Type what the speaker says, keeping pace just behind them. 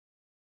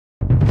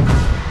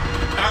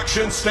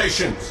extraction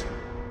stations.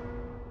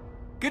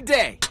 Good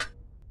day.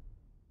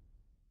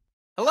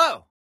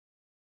 Hello.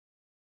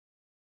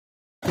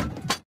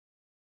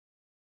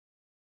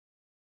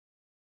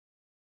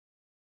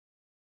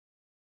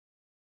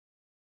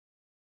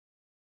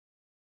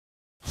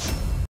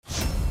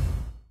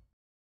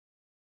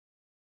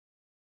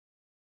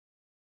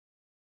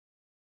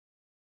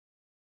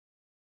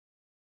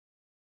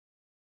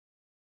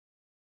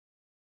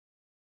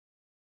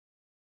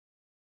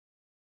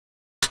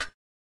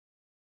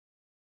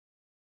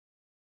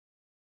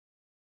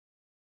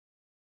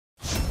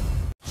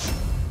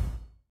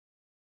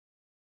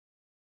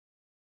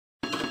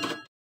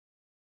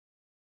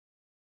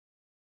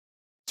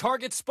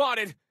 Target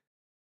spotted.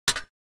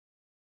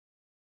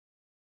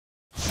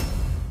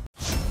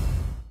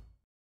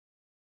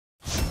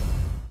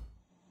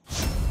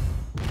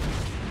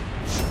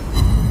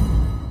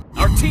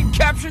 Our team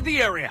captured the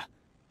area.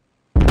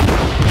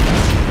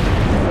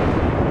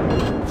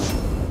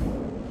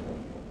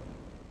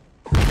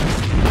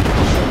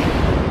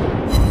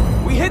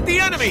 We hit the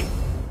enemy.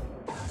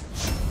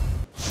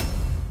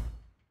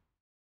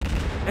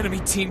 Enemy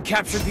team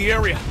captured the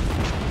area.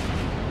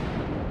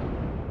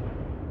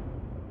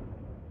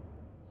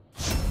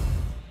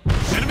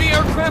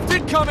 Aircraft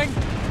incoming!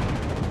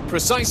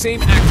 Precise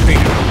aim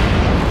activated.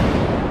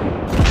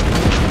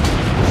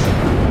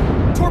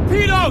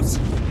 Torpedoes!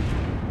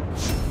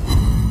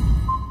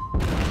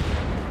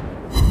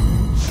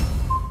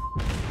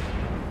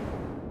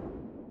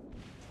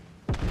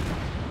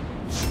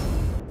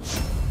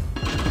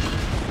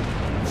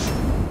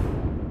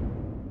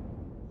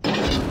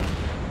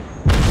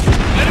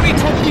 Enemy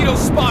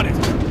torpedoes spotted!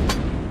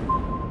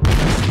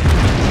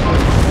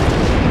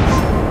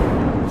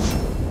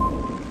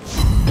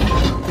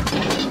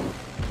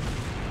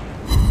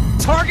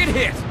 Target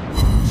hit!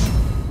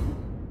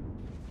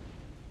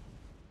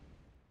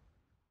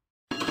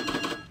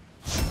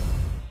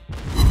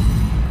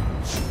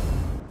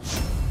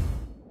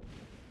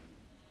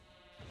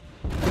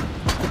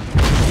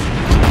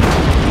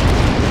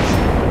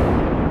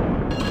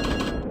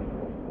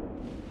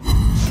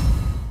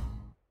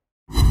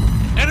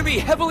 Enemy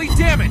heavily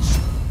damaged!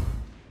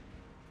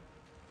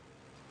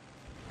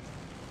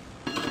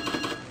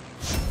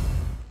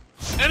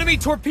 Enemy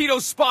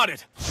torpedoes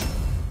spotted!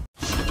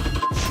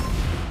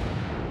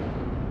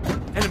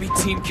 Enemy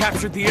team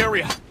captured the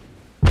area.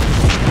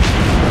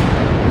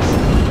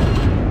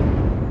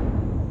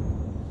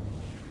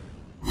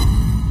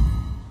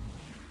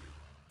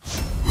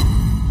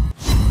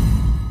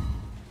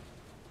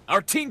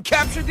 Our team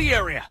captured the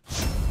area.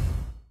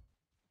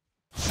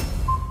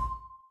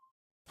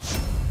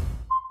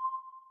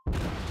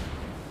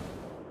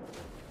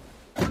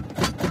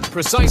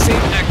 Precise aim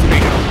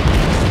activated.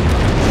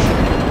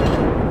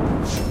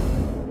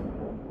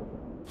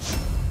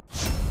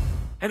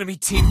 Enemy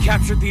team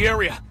captured the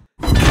area.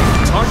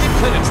 Target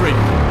penetrated.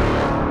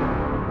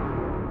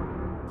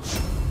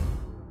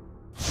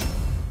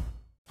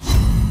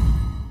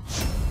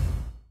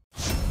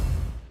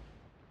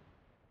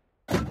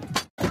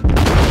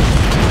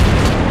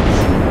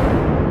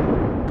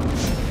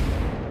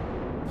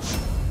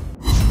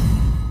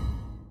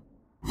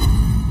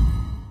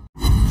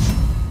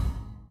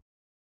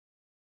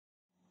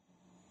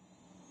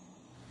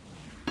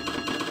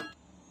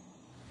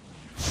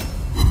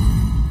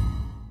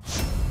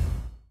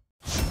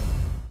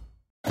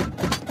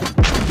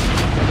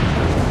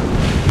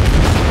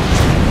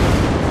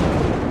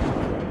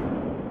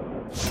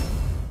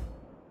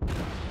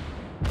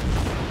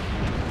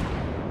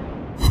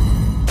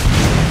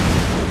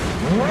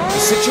 The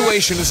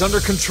situation is under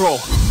control.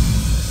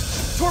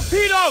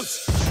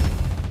 Torpedoes!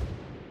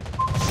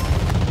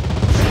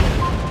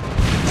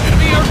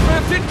 Enemy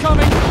aircraft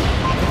incoming!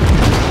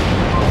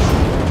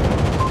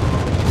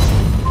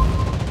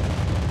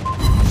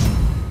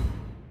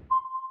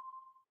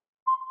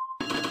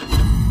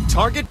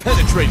 Target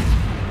penetrated.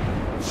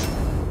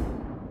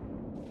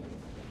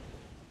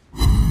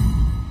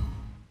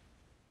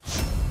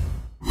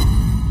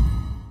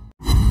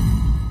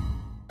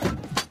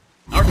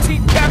 Our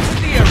team captured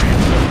the area.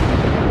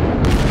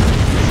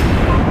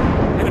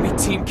 Enemy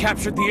team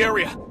captured the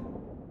area.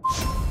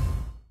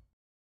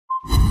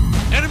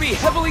 Enemy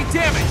heavily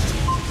damaged.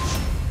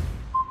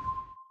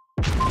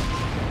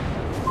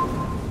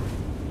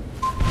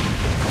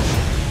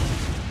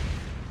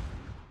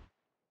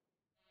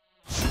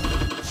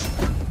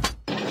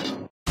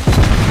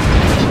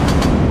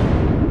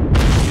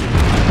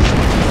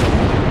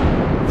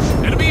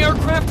 Enemy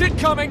aircraft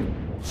incoming.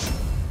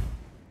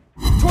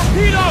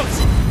 Torpedoes!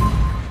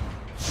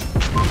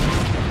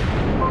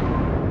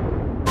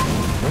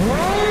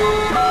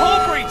 Hull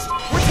breached!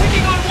 We're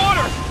taking on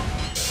water!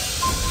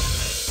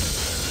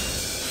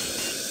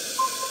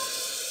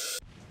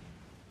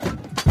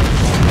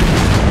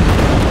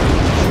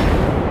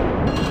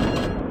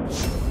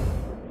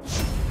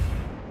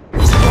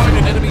 Destroyed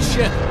an enemy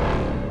ship.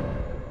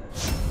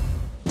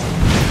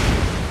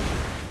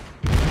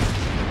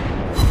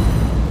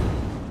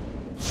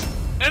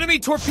 Enemy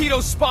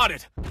torpedoes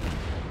spotted!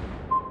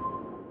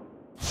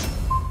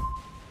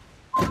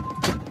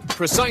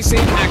 Precise aim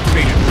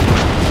activated.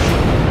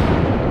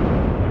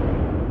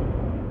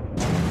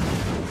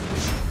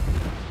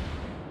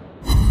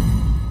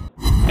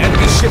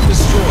 Enemy ship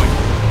destroyed.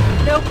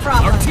 No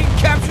problem. Our team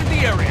captured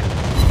the area.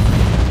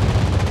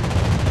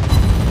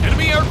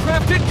 Enemy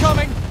aircraft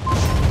incoming.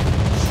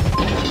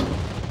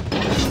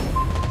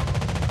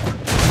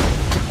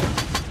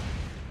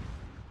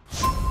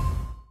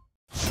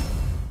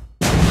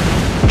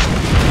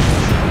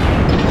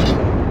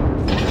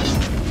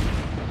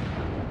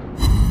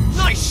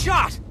 Nice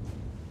shot!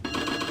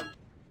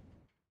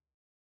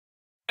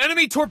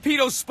 Enemy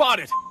torpedoes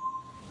spotted.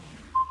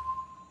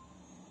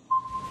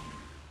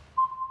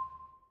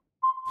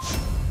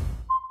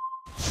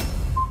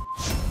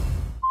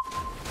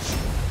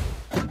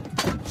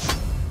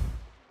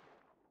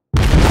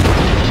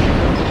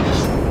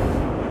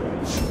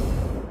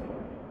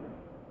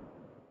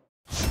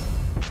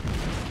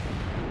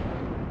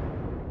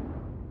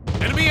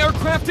 Enemy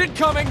aircraft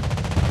incoming!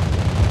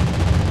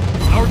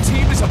 Our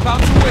team is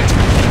about to win!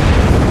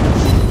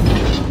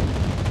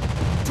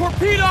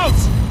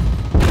 Torpedoes!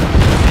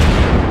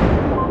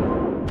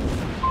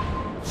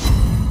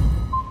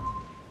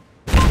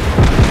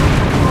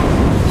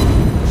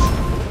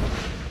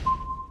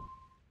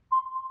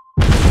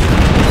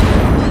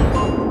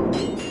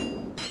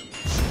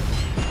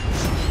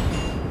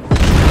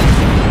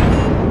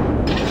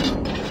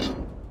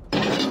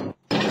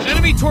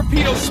 Enemy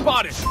torpedoes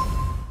spotted!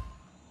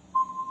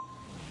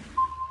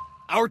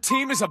 Our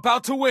team is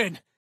about to win!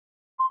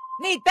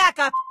 Need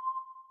backup.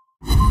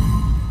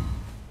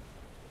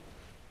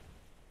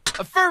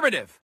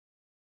 Affirmative!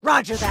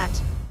 Roger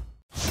that.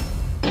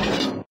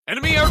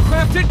 Enemy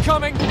aircraft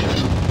incoming!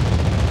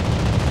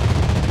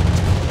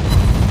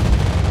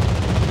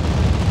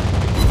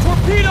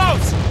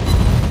 Torpedoes!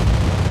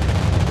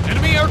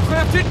 Enemy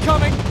aircraft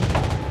incoming!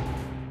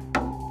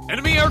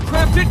 Enemy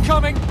aircraft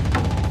incoming!